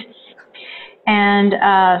didn't. And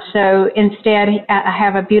so instead, I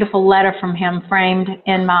have a beautiful letter from him framed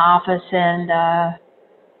in my office, and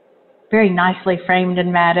very nicely framed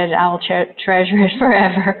and matted. I'll treasure it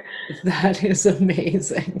forever. That is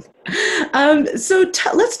amazing. So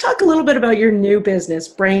let's talk a little bit about your new business,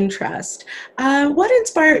 Brain Trust. Tell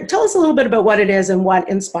us a little bit about what it is and what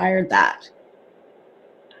inspired that.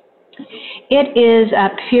 It is a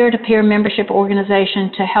peer-to-peer membership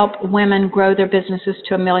organization to help women grow their businesses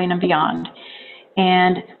to $1 million and beyond.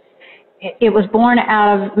 And it was born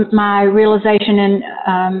out of my realization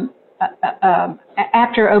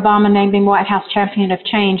after Obama named me White House Champion of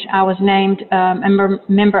Change, I was named a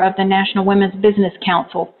member of the National Women's Business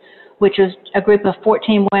Council, which is a group of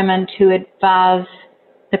 14 women to advise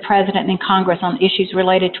the President and Congress on issues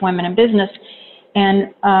related to women in business.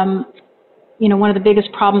 And, one of the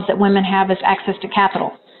biggest problems that women have is access to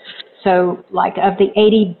capital. So, like, of the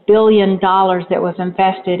 $80 billion that was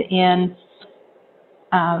invested in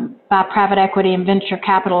by private equity and venture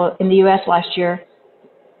capital in the U.S. last year,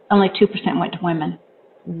 only 2% went to women,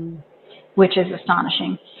 which is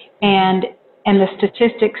astonishing. And the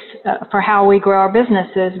statistics for how we grow our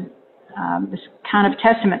businesses is kind of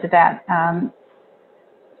testament to that.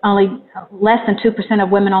 Only less than 2% of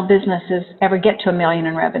women-owned businesses ever get to $1 million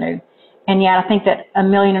in revenue. And yet I think that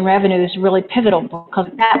 $1 million in revenue is really pivotal because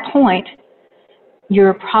at that point,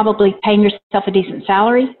 you're probably paying yourself a decent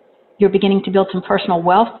salary. You're beginning to build some personal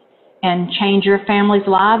wealth and change your family's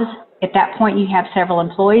lives. At that point, you have several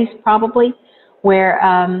employees probably where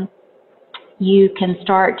you can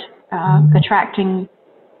start attracting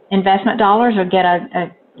investment dollars or get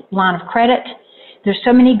a line of credit. There's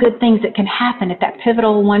so many good things that can happen at that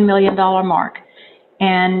pivotal $1 million mark.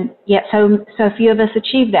 And yet so few of us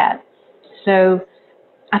achieve that. So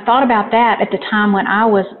I thought about that at the time when I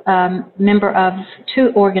was a member of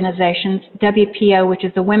two organizations, WPO, which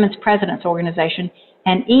is the Women's President's Organization,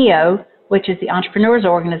 and EO, which is the Entrepreneurs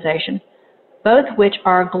Organization, both which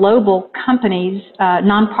are global companies,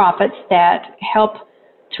 nonprofits that help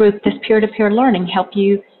through this peer-to-peer learning, help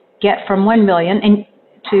you get from 1 million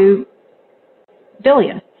to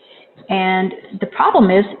billion. And the problem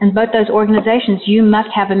is, in both those organizations, you must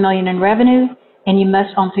have $1 million in revenue and you must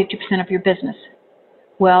own 50% of your business.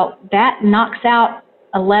 Well, that knocks out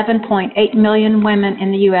 11.8 million women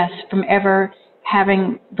in the U.S. from ever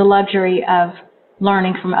having the luxury of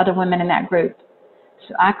learning from other women in that group.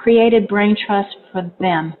 So I created Brain Trust for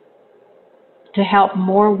them to help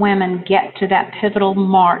more women get to that pivotal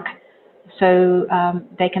mark so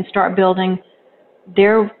they can start building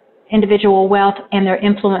their individual wealth and their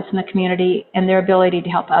influence in the community and their ability to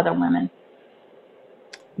help other women.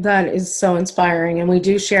 That is so inspiring. And we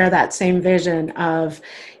do share that same vision of,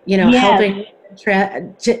 Yes. helping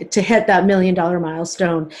to hit that $1 million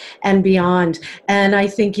milestone and beyond. And I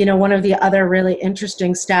think, one of the other really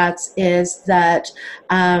interesting stats is that,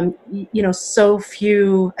 so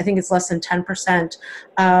few, I think it's less than 10%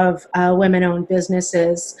 of women-owned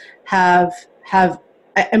businesses have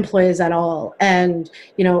employees at all. And,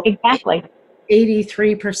 exactly.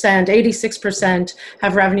 83%, 86%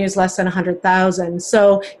 have revenues less than 100,000.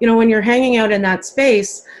 So, when you're hanging out in that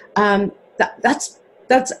space, that's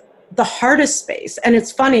the hardest space. And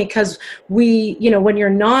it's funny because when you're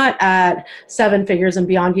not at 7 figures and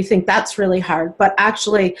beyond, you think that's really hard. But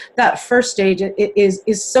actually that first stage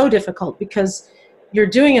is so difficult because you're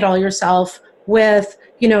doing it all yourself with,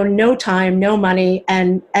 no time, no money,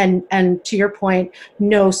 and to your point,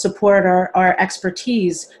 no support or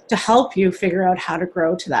expertise to help you figure out how to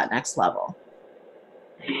grow to that next level.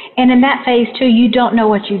 And in that phase too, you don't know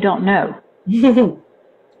what you don't know.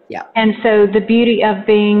 Yeah. And so the beauty of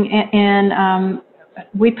being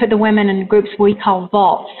we put the women in groups we call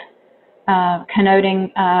vaults,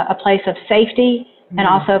 connoting a place of safety and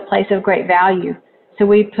also a place of great value. So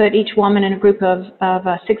we put each woman in a group of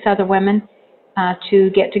 6 other women to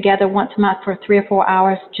get together once a month for 3 or 4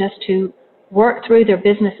 hours just to work through their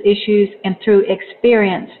business issues and through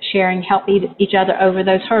experience sharing, help each other over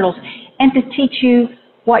those hurdles, and to teach you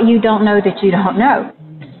what you don't know that you don't know.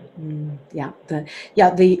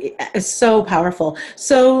 It's so powerful.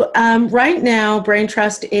 So right now, Brain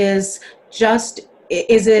Trust is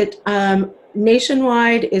it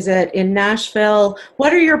nationwide? Is it in Nashville?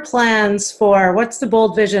 What are your plans what's the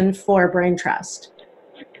bold vision for Brain Trust?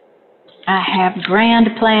 I have grand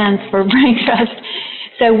plans for Brain Trust.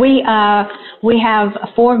 So we have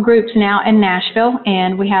 4 groups now in Nashville,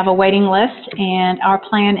 and we have a waiting list, and our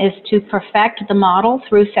plan is to perfect the model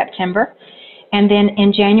through September. And then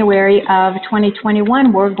in January of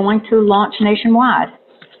 2021, we're going to launch nationwide.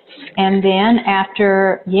 And then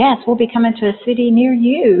we'll be coming to a city near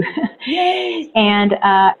you. Yay!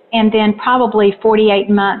 And then probably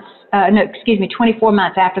 24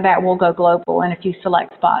 months after that, we'll go global in a few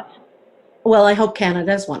select spots. Well, I hope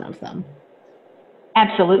Canada's one of them.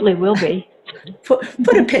 Absolutely will be.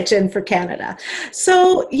 Put a pitch in for Canada.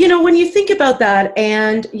 So, when you think about that,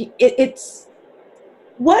 and it's,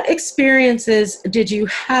 what experiences did you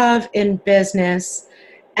have in business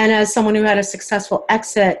and as someone who had a successful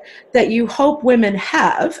exit that you hope women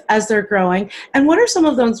have as they're growing? And what are some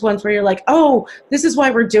of those ones where you're like, oh, this is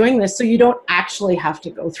why we're doing this, so you don't actually have to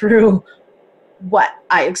go through what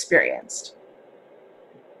I experienced?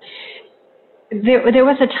 There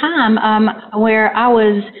was a time where I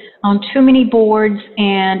was on too many boards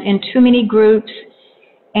and in too many groups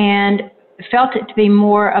and felt it to be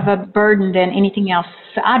more of a burden than anything else.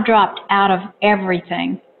 So I dropped out of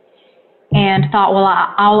everything and thought, well,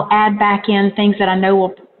 I'll add back in things that I know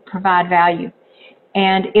will provide value.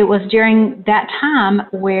 And it was during that time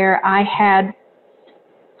where I had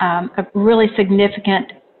a really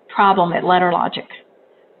significant problem at LetterLogic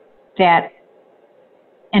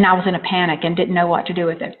and I was in a panic and didn't know what to do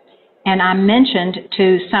with it. And I mentioned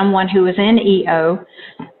to someone who was in EO,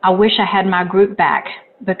 I wish I had my group back,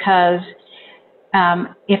 because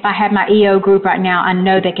if I had my EO group right now, I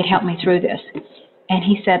know they could help me through this. And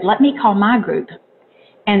he said, let me call my group.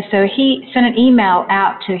 And so he sent an email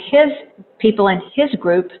out to his people in his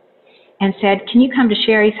group and said, can you come to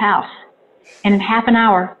Sherry's house? And in half an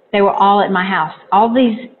hour, they were all at my house. All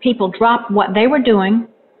these people dropped what they were doing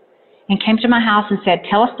and came to my house and said,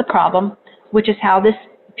 tell us the problem, which is how this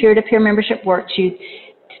peer-to-peer membership works. You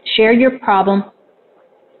share your problem.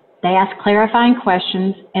 They ask clarifying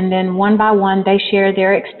questions, and then one by one, they share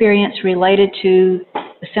their experience related to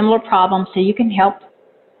a similar problem so you can help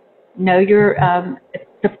know your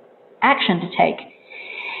the action to take.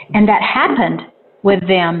 And that happened with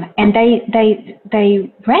them, and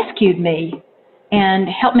they rescued me and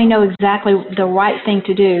helped me know exactly the right thing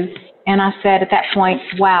to do. And I said at that point,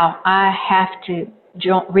 wow, I have to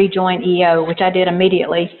rejoin EO, which I did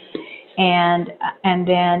immediately, and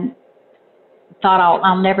then thought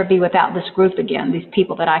I'll never be without this group again, these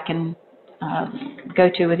people that I can go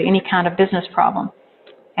to with any kind of business problem.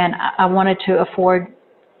 And I wanted to afford,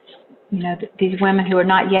 these women who are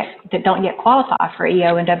that don't yet qualify for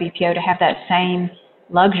EO and WPO to have that same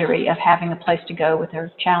luxury of having a place to go with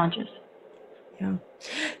their challenges.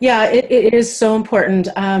 Yeah, it is so important.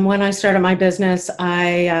 When I started my business,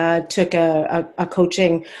 I took a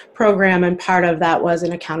coaching program, and part of that was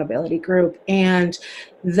an accountability group. And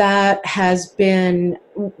that has been,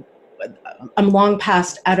 I'm long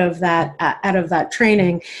past out of that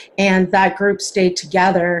training, and that group stayed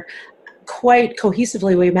together quite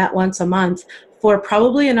cohesively. We met once a month for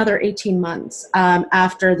probably another 18 months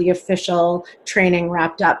after the official training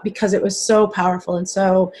wrapped up, because it was so powerful and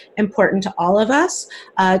so important to all of us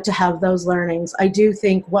to have those learnings. I do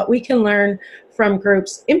think what we can learn from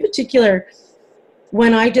groups, in particular,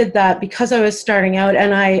 when I did that, because I was starting out,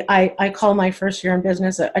 and I call my first year in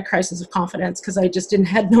business a crisis of confidence, because I just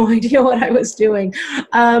had no idea what I was doing.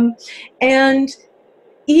 And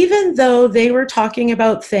even though they were talking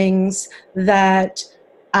about things that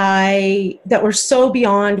were so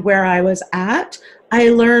beyond where I was at, I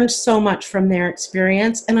learned so much from their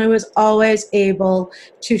experience, and I was always able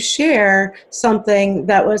to share something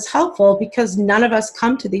that was helpful, because none of us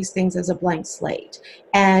come to these things as a blank slate.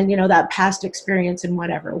 And, that past experience in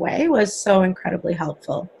whatever way was so incredibly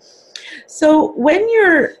helpful. So when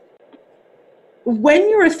you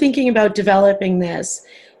were thinking about developing this,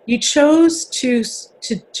 you chose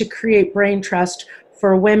to create Brain Trust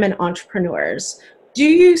for women entrepreneurs. Do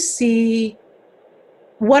you see,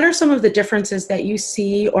 what are some of the differences that you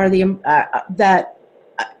see, or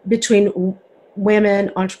between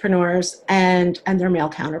women entrepreneurs and their male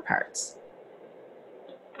counterparts?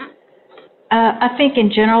 I think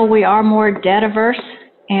in general we are more debt averse,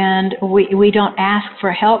 and we don't ask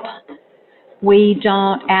for help. We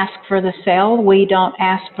don't ask for the sale. We don't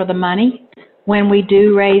ask for the money. When we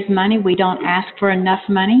do raise money, we don't ask for enough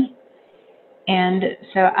money. And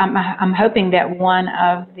so I'm hoping that one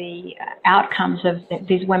of the outcomes of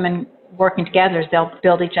these women working together is they'll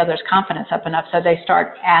build each other's confidence up enough so they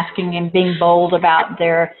start asking and being bold about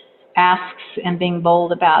their asks and being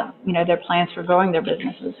bold about, their plans for growing their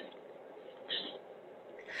businesses.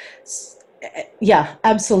 Yeah,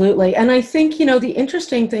 absolutely. And I think, the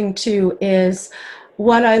interesting thing too is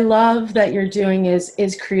what I love that you're doing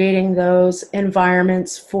is creating those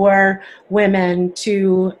environments for women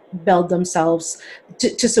to build themselves,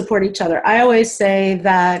 to support each other. I always say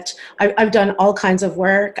that I've done all kinds of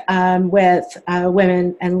work with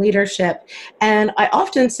women and leadership, and I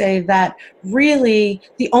often say that really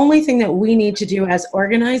the only thing that we need to do as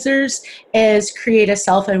organizers is create a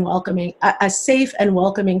safe and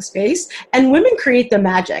welcoming space, and women create the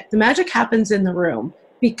magic. The magic happens in the room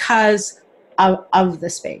because of the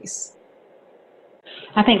space.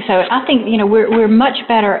 I think so. I think we're much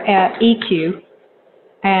better at EQ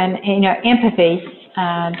and empathy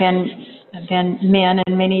than men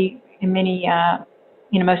in many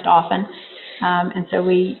most often, and so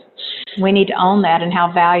we need to own that, and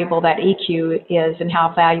how valuable that EQ is, and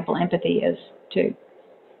how valuable empathy is too.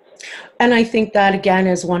 And I think that again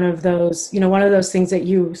is one of those things that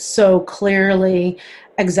you so clearly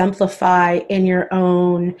exemplify in your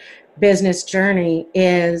own business journey,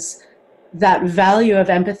 is that value of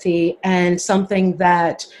empathy, and something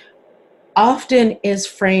that often is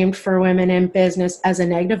framed for women in business as a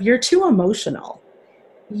negative. You're too emotional.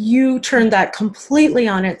 You turned that completely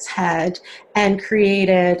on its head and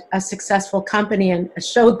created a successful company, and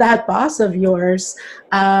showed that boss of yours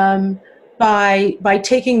by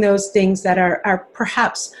taking those things that are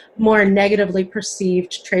perhaps more negatively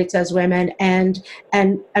perceived traits as women, and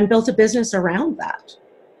built a business around that.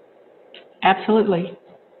 Absolutely.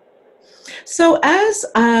 So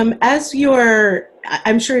I'm sure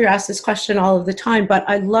you're asked this question all of the time, but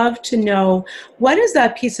I'd love to know, what is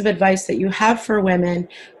that piece of advice that you have for women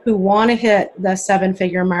who want to hit the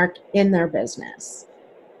 7-figure mark in their business?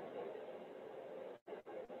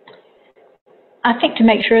 I think to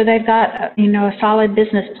make sure they've got, a solid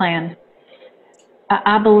business plan.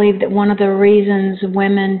 I believe that one of the reasons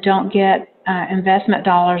women don't get investment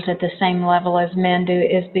dollars at the same level as men do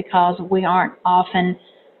is because we aren't often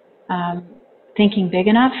thinking big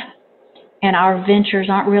enough, and our ventures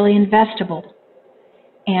aren't really investable.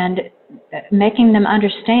 And making them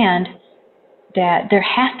understand that there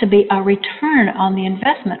has to be a return on the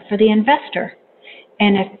investment for the investor.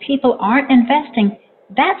 And if people aren't investing,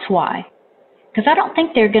 that's why. Because I don't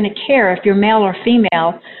think they're going to care if you're male or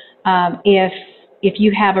female, if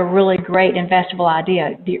you have a really great investable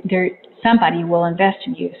idea. Somebody will invest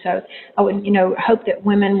in you. So I would, hope that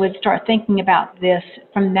women would start thinking about this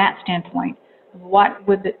from that standpoint. What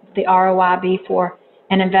would the ROI be for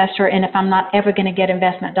an investor? And if I'm not ever going to get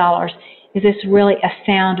investment dollars, is this really a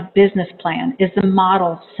sound business plan? Is the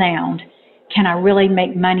model sound? Can I really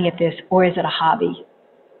make money at this, or is it a hobby?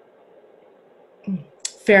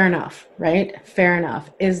 Fair enough, right? Fair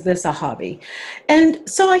enough. Is this a hobby? And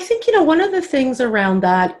so I think, one of the things around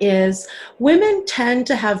that is women tend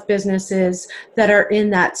to have businesses that are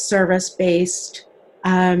in that service-based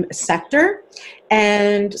sector.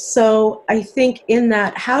 And so I think in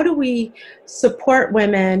that, how do we support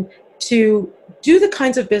women to do the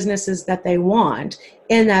kinds of businesses that they want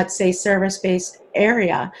in that, say, service-based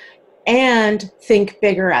area? and think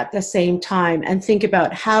bigger at the same time, and think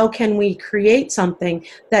about how can we create something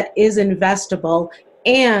that is investable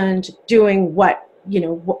and doing what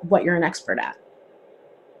you're an expert at.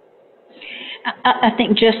 I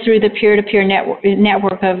think just through the peer-to-peer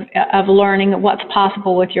network of learning what's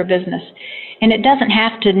possible with your business. And it doesn't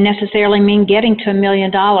have to necessarily mean getting to $1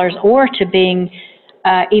 million or to being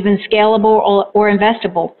even scalable or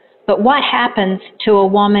investable. But what happens to a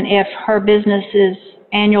woman if her business's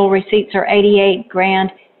annual receipts are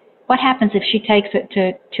 $88,000? What happens if she takes it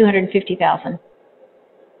to $250,000?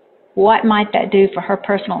 What might that do for her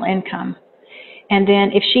personal income? And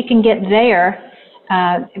then if she can get there,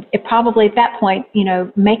 it probably at that point,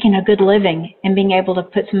 making a good living and being able to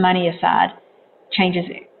put some money aside changes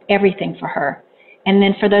everything for her. And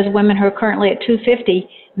then for those women who are currently at $250,000,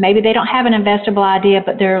 maybe they don't have an investable idea,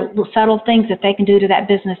 but there are subtle things that they can do to that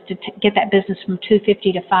business to get that business from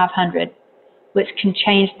 $250,000 to $500,000, which can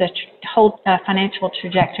change the whole financial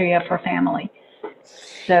trajectory of her family.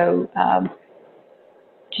 So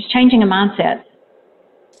just changing a mindset.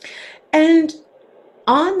 And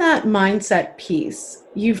on that mindset piece,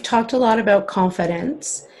 you've talked a lot about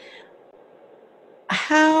confidence.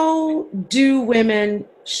 How do women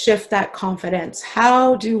shift that confidence?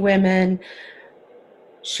 How do women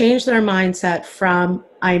change their mindset from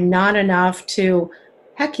I'm not enough to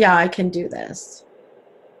heck yeah, I can do this?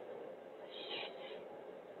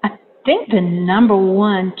 I think the number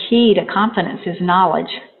one key to confidence is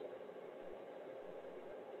knowledge.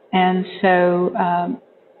 And so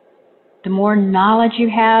the more knowledge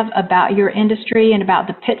you have about your industry and about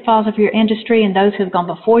the pitfalls of your industry and those who have gone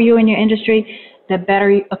before you in your industry, the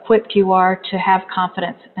better equipped you are to have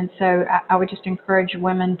confidence. And so I would just encourage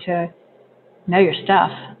women to know your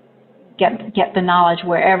stuff. Get the knowledge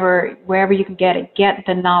wherever you can get it. Get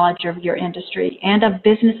the knowledge of your industry and of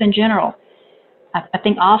business in general. I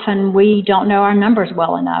think often we don't know our numbers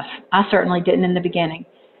well enough. I certainly didn't in the beginning.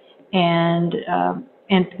 And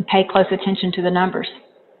pay close attention to the numbers.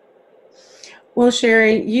 Well,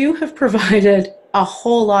 Sherry, you have provided a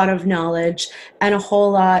whole lot of knowledge and a whole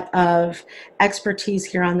lot of expertise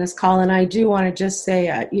here on this call. And I do want to just say,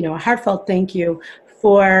 a heartfelt thank you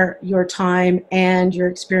for your time and your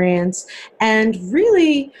experience, and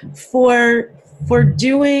really for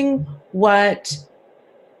doing what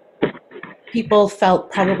people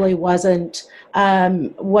felt probably wasn't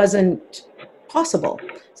possible.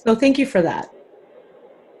 So thank you for that.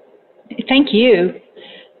 Thank you.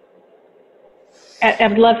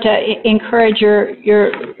 I'd love to encourage your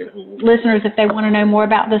listeners, if they want to know more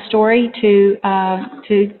about the story, to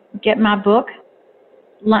get my book,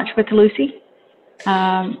 Lunch with Lucy,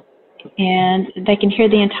 and they can hear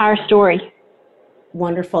the entire story.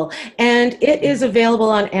 Wonderful. And it is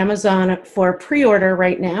available on Amazon for pre-order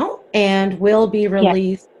right now and will be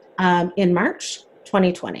released in March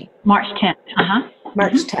 2020. March 10th.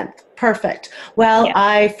 March 10th. Perfect. Well, yeah.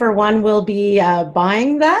 I, for one, will be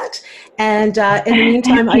buying that. And in the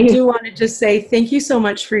meantime, I do want to just say thank you so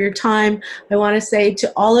much for your time. I want to say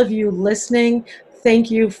to all of you listening,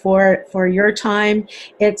 thank you for your time.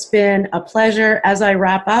 It's been a pleasure. As I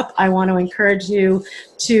wrap up, I want to encourage you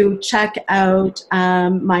to check out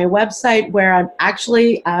my website, where I'm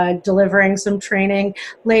actually delivering some training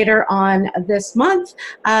later on this month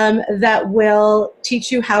that will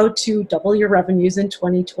teach you how to double your revenues in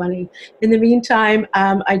 2020. In the meantime,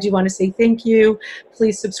 I do want to say thank you.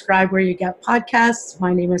 Please subscribe where you get podcasts.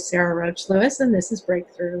 My name is Sarah Roach Lewis, and this is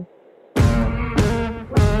Breakthrough.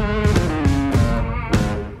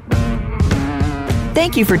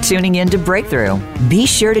 Thank you for tuning in to Breakthrough. Be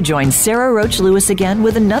sure to join Sarah Roach Lewis again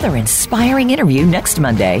with another inspiring interview next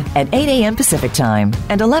Monday at 8 a.m. Pacific Time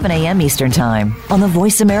and 11 a.m. Eastern Time on the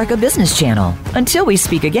Voice America Business Channel. Until we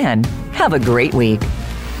speak again, have a great week.